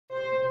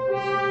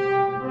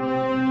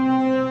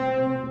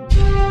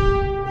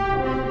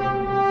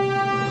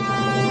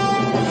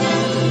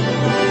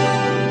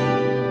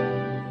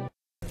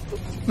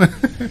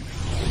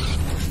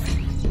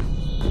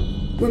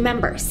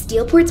Remember,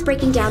 Steelport's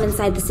breaking down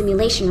inside the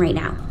simulation right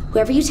now.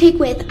 Whoever you take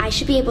with, I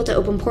should be able to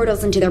open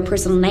portals into their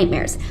personal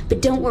nightmares. But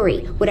don't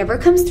worry, whatever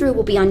comes through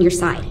will be on your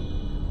side.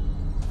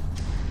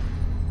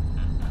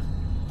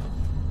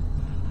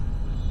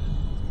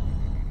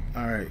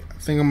 Alright, I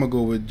think I'm gonna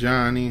go with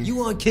Johnny. You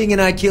want King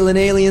and I killing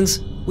aliens?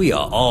 We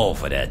are all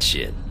for that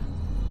shit.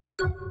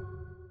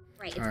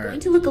 Right, it's going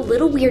to look a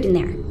little weird in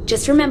there.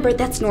 Just remember,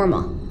 that's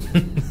normal.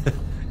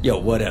 Yo,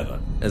 whatever.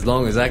 As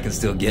long as I can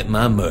still get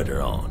my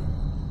murder on.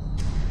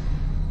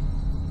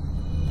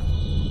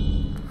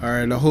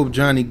 Alright, I hope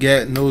Johnny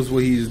Gat knows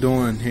what he's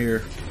doing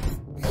here.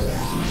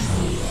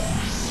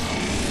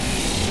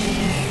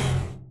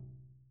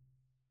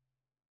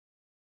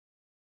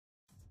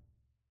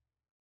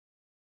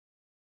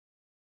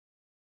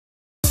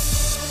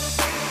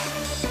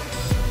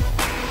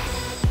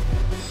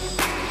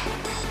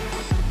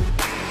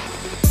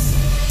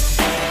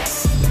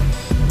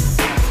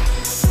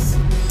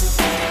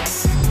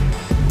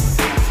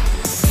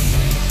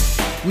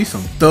 We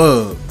some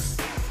thugs.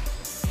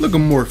 Look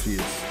at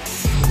Morpheus.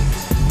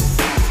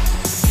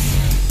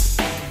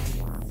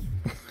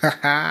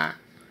 Haha.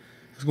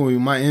 It's gonna be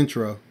my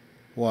intro.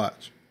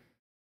 Watch.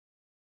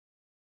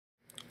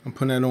 I'm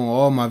putting that on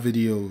all my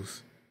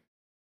videos.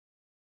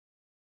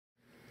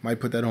 Might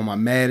put that on my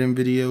Madden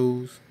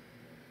videos,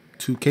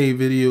 2K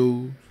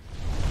videos.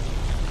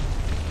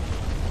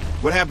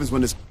 What happens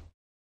when this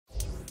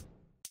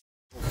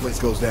place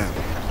goes down?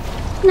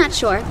 Not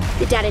sure.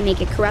 The data may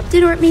get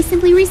corrupted or it may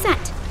simply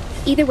reset.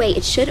 Either way,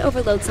 it should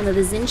overload some of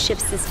the Zin ship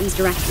systems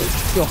directly.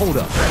 Yo, hold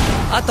up.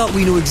 I thought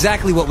we knew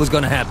exactly what was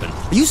gonna happen.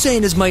 Are you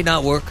saying this might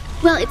not work?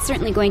 Well, it's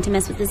certainly going to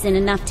mess with the Zin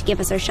enough to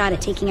give us our shot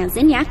at taking out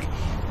Zinyak.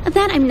 Of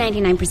that, I'm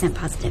 99%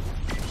 positive.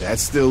 That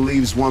still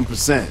leaves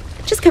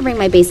 1%. Just covering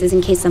my bases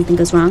in case something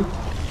goes wrong.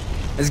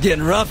 It's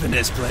getting rough in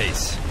this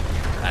place.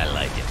 I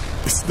like it.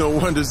 It's no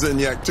wonder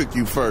Zinyak took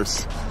you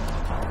first.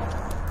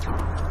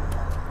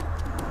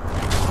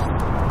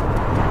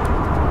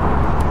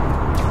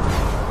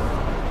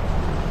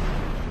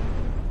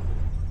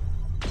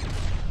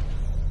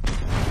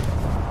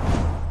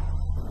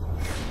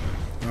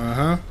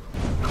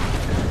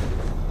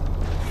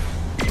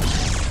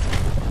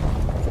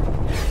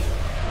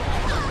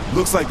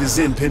 Looks like the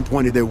Zin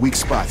pinpointed their weak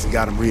spots and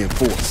got them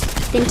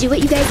reinforced. Then do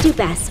what you guys do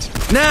best.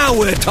 Now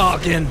we're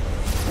talking!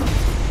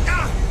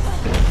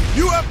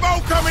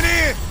 UFO coming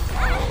in!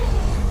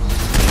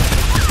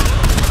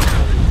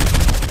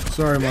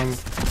 Sorry, Mama.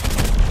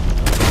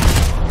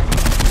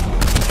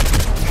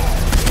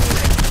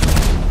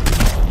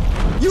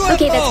 UFO!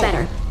 Okay, that's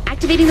better.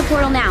 Activating the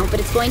portal now, but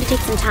it's going to take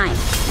some time.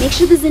 Make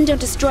sure the Zin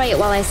don't destroy it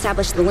while I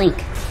establish the link.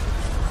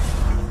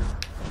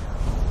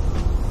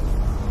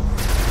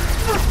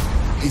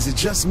 Is it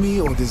just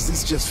me, or does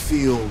this just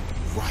feel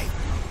right?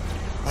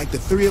 Like the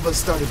three of us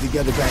started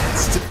together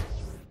back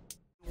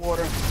in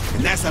water,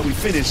 and that's how we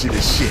finish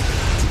this shit,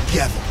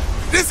 together.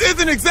 This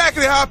isn't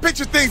exactly how I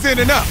picture things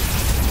ending up.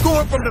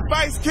 Going from the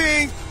Vice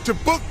King, to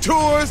book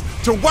tours,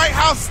 to White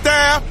House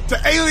staff,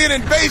 to alien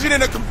invasion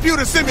in a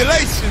computer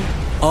simulation.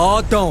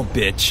 Oh, don't,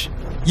 bitch.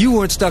 You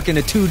weren't stuck in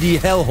a 2D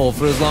hellhole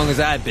for as long as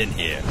I've been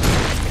here.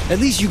 At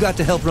least you got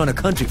to help run a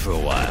country for a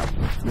while.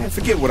 Man,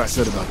 forget what I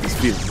said about this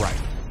feeling right.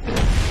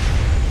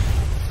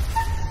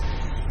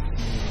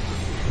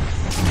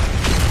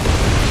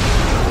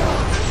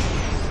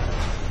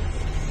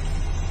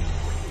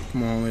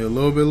 Come on, only a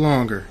little bit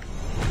longer.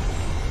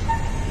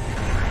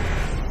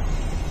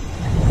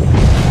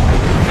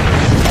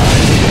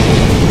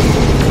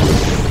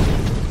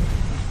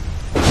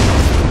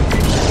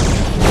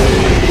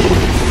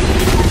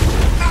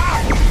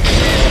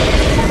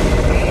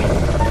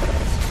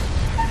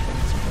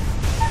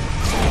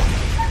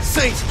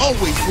 Saints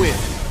always win.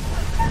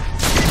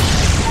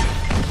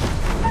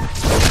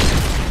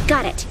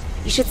 Got it.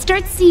 You should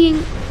start seeing...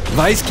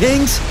 Vice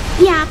Kings?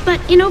 Yeah,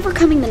 but in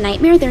overcoming the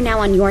nightmare, they're now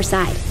on your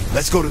side.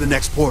 Let's go to the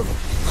next portal.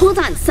 Hold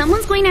on,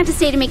 someone's going to have to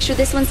stay to make sure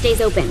this one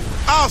stays open.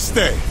 I'll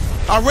stay.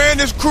 I ran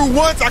this crew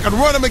once, I can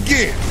run them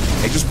again.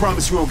 Hey, just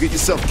promise you won't get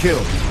yourself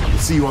killed. We'll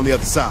see you on the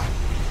other side.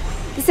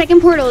 The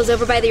second portal is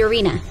over by the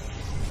arena.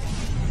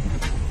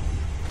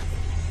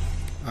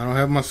 I don't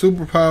have my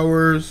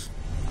superpowers.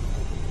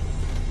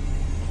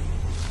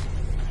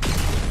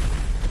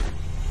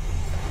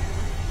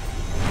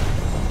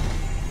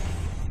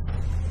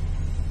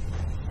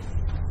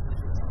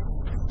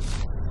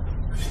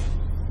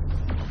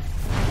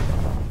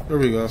 There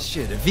we go.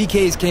 Shit, if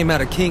VKs came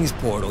out of King's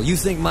portal, you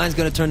think mine's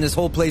gonna turn this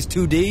whole place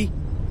 2D?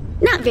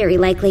 Not very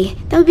likely.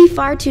 That would be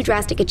far too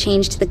drastic a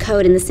change to the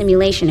code in the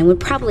simulation and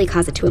would probably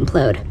cause it to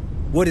implode.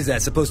 What is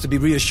that, supposed to be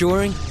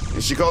reassuring?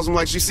 And she calls him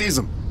like she sees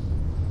him.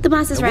 The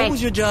boss is And right. what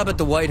was your job at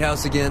the White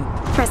House again?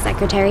 Press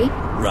secretary.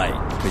 Right,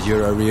 because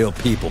you're a real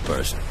people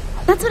person.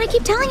 That's what I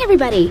keep telling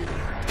everybody.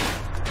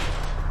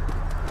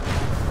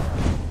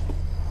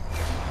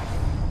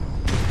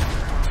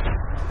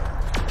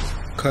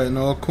 Cutting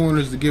all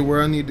corners to get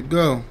where I need to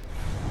go.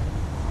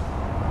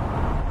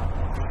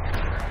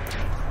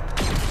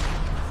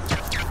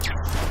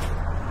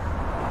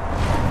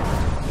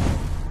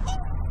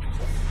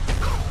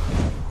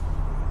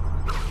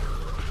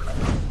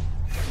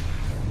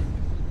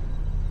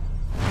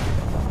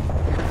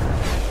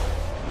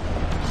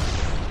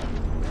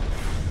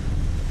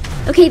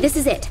 Okay, this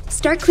is it.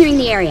 Start clearing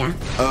the area.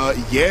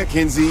 Yeah,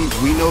 Kinsey,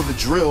 we know the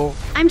drill.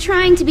 I'm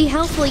trying to be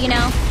helpful, you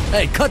know.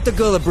 Hey, cut the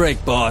girl a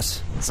break,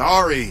 boss.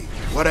 Sorry,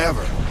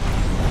 whatever.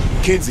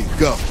 Kinsey,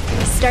 go.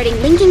 Starting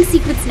linking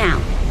sequence now.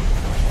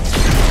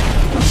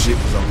 Shit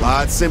was a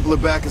lot simpler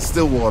back in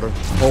Stillwater.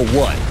 Or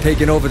what?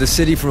 Taking over the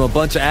city from a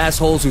bunch of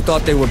assholes who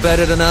thought they were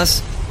better than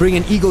us?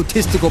 Bringing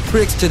egotistical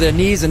pricks to their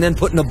knees and then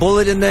putting a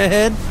bullet in their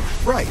head?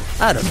 Right.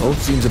 I don't know.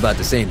 Seems about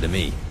the same to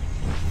me.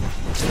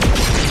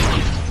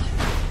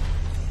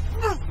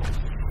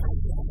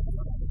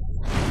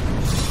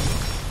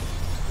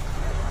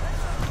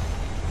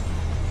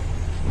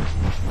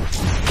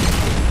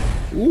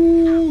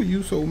 Ooh,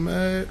 you so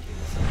mad.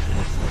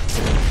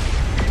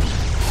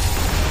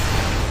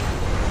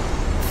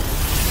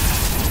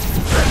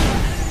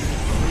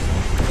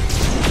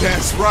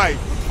 That's right.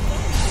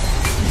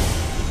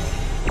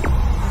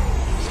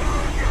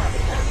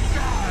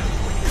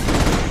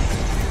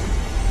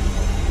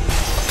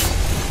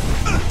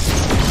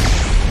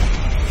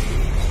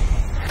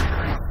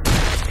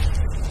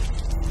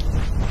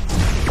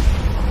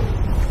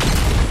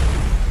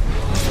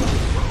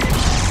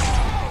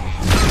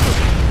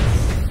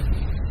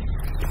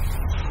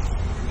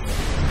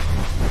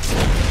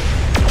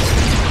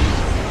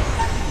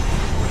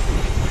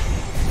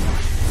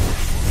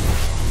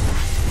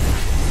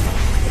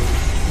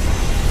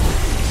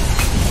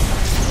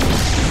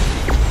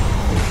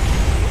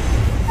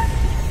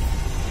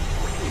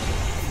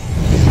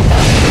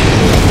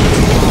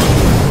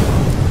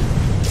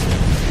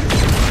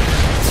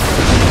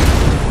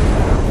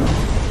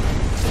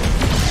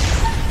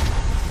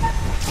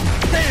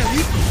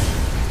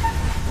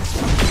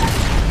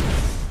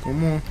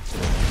 Come on.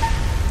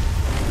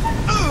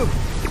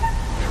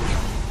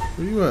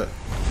 Where you at?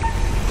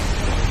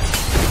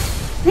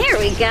 There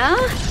we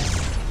go.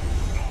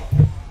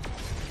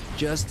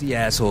 Just the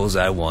assholes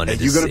I wanted And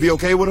to you gonna see. be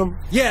okay with him?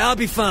 Yeah, I'll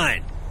be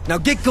fine. Now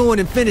get going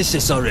and finish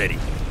this already.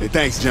 Hey,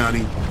 thanks,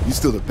 Johnny. You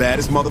still the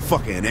baddest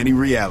motherfucker in any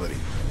reality.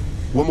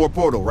 One more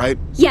portal, right?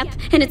 Yep,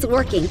 and it's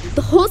working.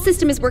 The whole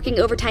system is working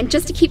overtime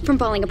just to keep from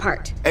falling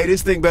apart. Hey,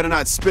 this thing better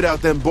not spit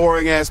out them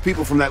boring-ass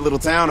people from that little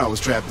town I was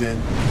trapped in.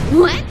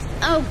 What?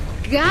 Oh,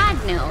 God,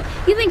 no.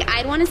 You think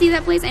I'd want to see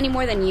that place any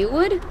more than you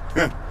would?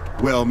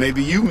 Well,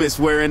 maybe you miss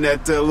wearing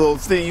that little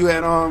thing you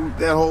had on,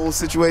 that whole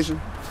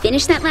situation.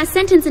 Finish that last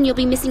sentence and you'll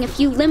be missing a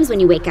few limbs when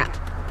you wake up.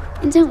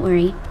 And don't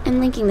worry, I'm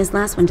linking this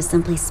last one to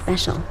someplace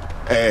special.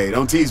 Hey,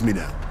 don't tease me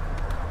now.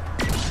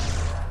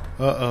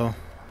 Uh-oh.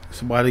 It's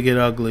about to get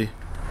ugly.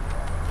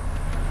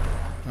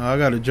 I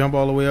gotta jump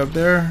all the way up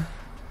there?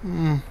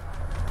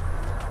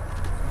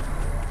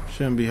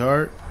 Shouldn't be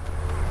hard.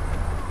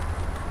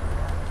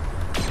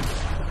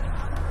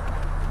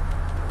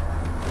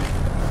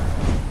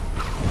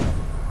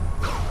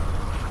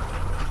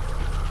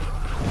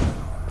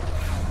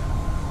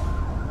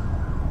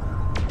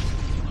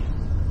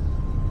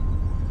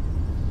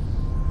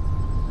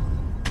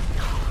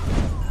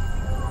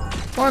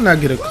 Why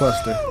not get a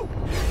cluster?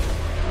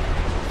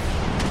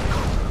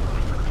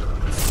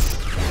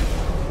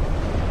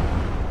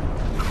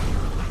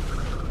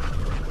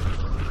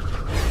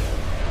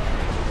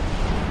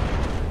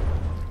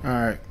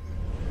 Alright.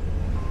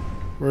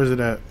 Where's it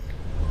at?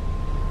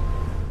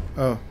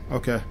 Oh,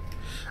 okay.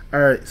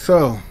 Alright,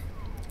 so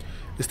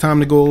it's time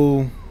to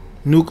go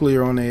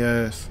nuclear on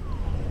their ass.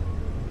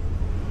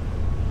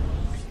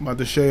 I'm about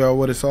to show y'all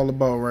what it's all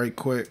about right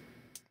quick.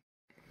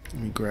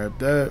 Let me grab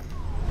that.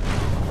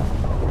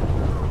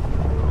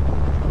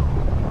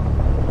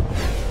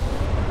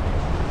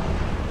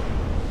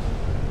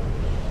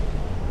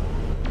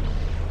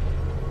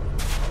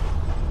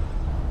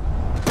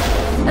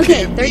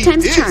 Okay, third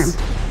time's the charm.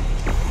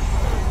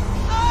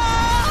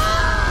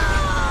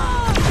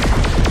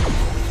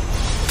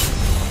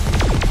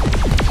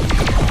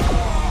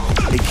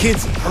 Hey,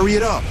 Kinsey, hurry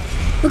it up.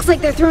 Looks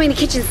like they're throwing the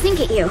kitchen sink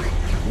at you.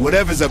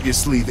 Whatever's up your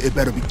sleeve, it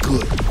better be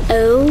good.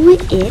 Oh,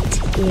 it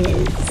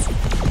is.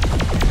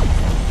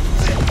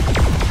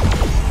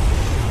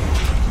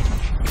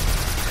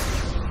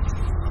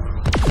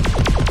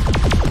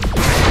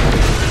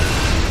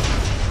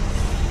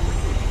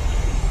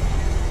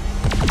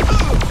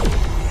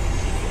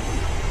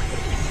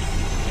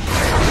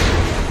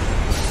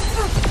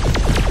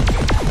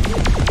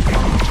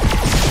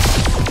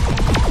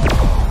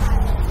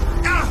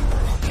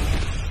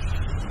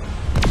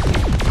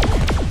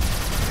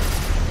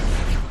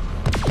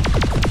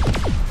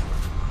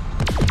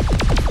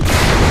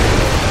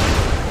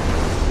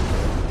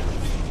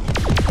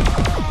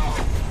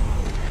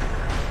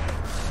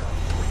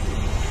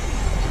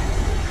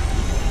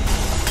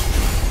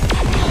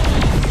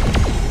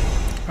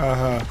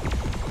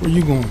 Where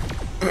you going?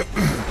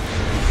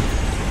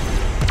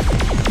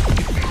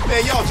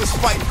 Man, y'all just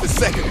fighting for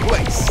second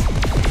place.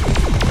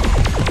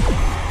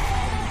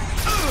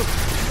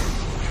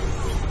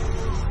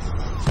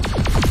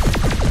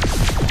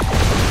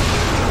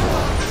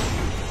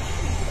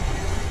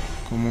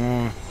 Come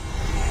on.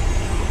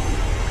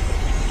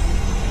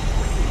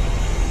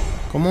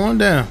 Come on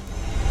down.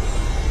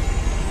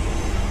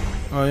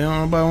 Oh, you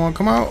don't nobody want to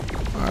come out?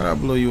 Alright, I'll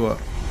blow you up.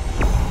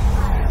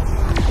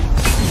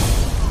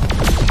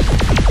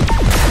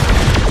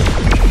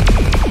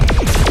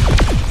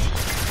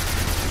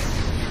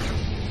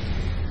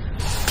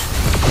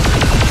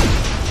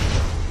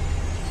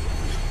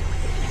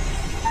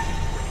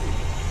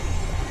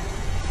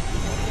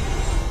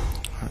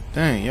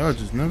 Dang, y'all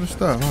just never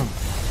stop, huh?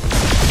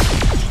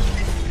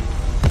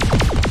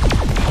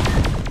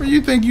 Where you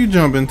think you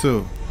jumping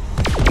to?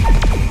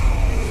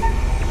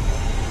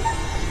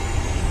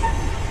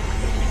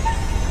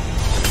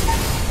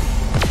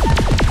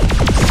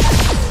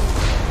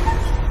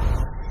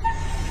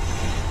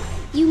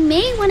 You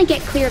may want to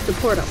get clear of the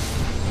portal.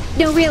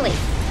 No, really.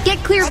 Get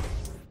clear.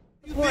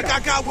 You think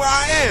I got where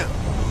I am?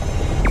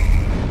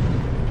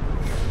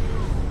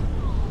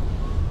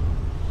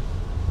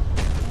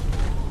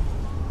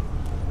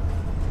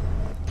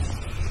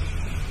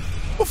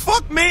 Well,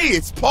 fuck me,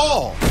 it's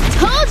Paul.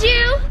 Told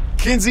you!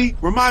 Kinsey,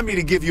 remind me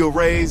to give you a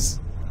raise.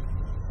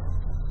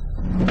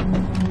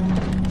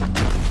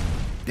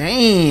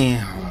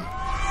 Damn.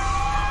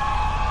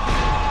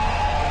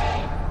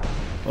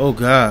 Oh,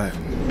 God.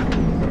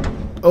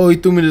 Oh, he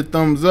threw me the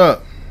thumbs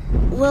up.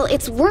 Well,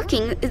 it's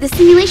working. The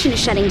simulation is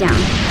shutting down.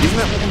 Isn't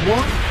that what we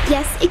want?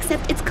 Yes,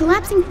 except it's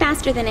collapsing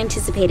faster than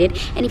anticipated,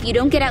 and if you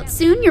don't get out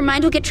soon, your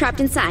mind will get trapped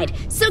inside.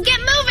 So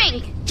get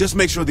moving! Just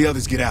make sure the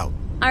others get out.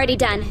 Already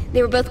done.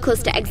 They were both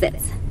close to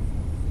exits.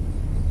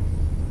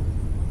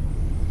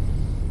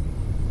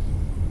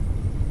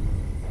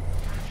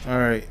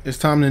 Alright, it's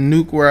time to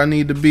nuke where I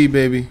need to be,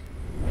 baby.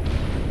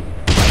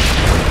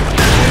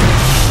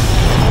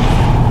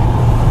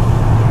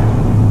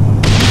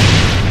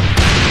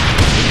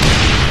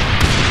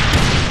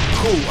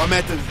 Cool, I'm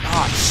at the...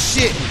 Ah,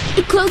 shit!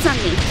 It closed on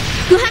me.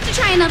 You'll have to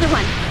try another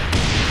one.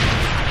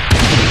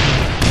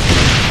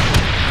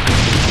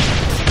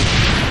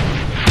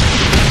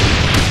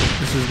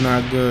 This is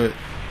not good.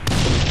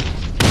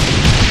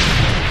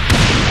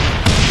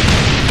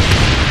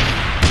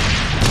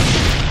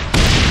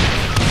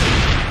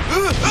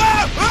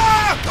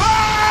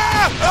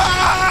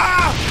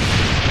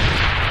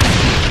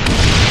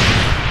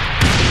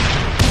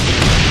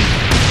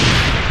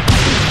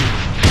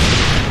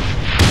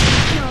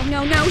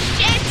 No,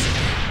 shit!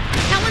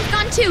 That one's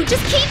gone too.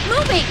 Just keep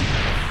moving.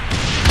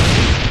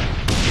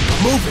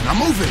 I'm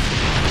moving.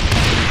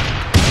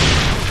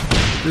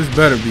 This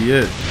better be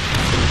it.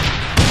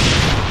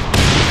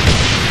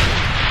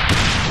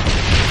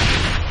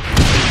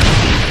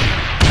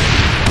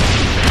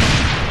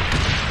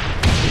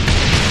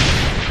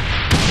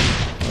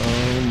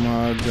 Oh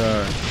my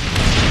God.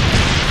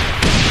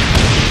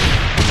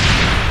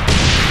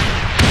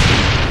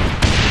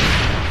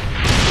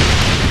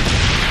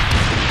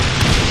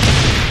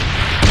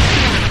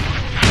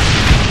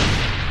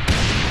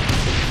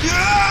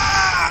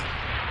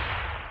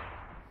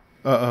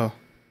 Uh-oh.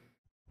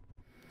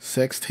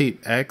 Sex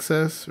tape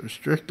access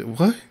restricted.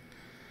 What?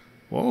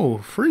 Whoa,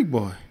 freak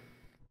boy.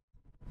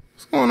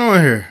 What's going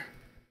on here?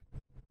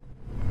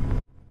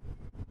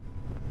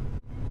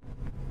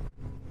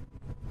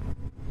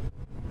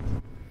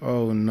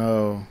 Oh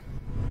no.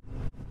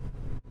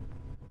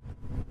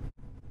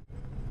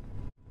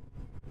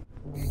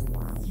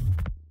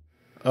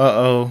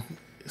 Uh-oh.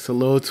 It's a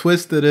little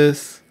twist to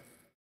this.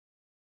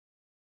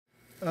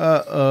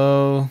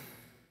 Uh-oh.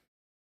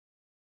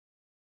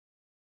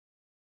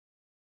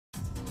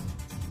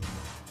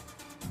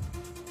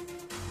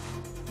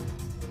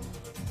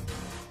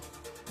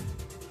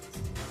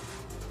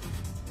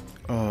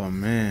 Oh,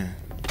 man.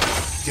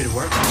 Did it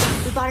work?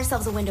 We bought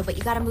ourselves a window, but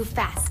you gotta move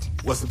fast.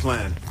 What's the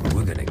plan?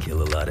 We're gonna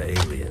kill a lot of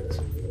aliens.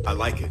 I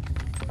like it.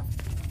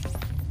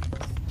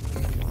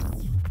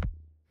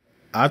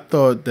 I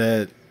thought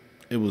that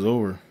it was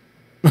over.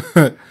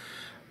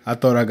 I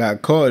thought I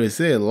got caught. It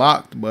said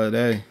locked, but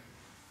hey.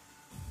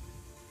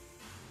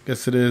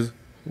 Guess it is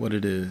what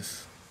it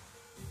is.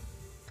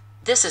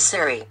 This is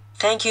Siri.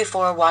 Thank you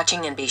for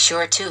watching and be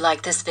sure to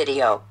like this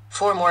video.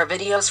 For more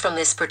videos from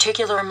this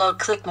particular mode,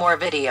 click more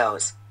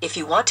videos. If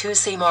you want to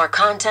see more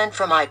content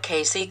from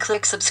IKC,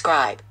 click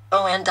subscribe.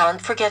 Oh, and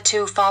don't forget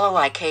to follow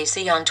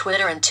IKC on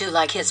Twitter and to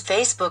like his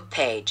Facebook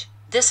page.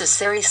 This is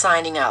Siri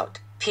signing out.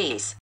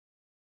 Peace.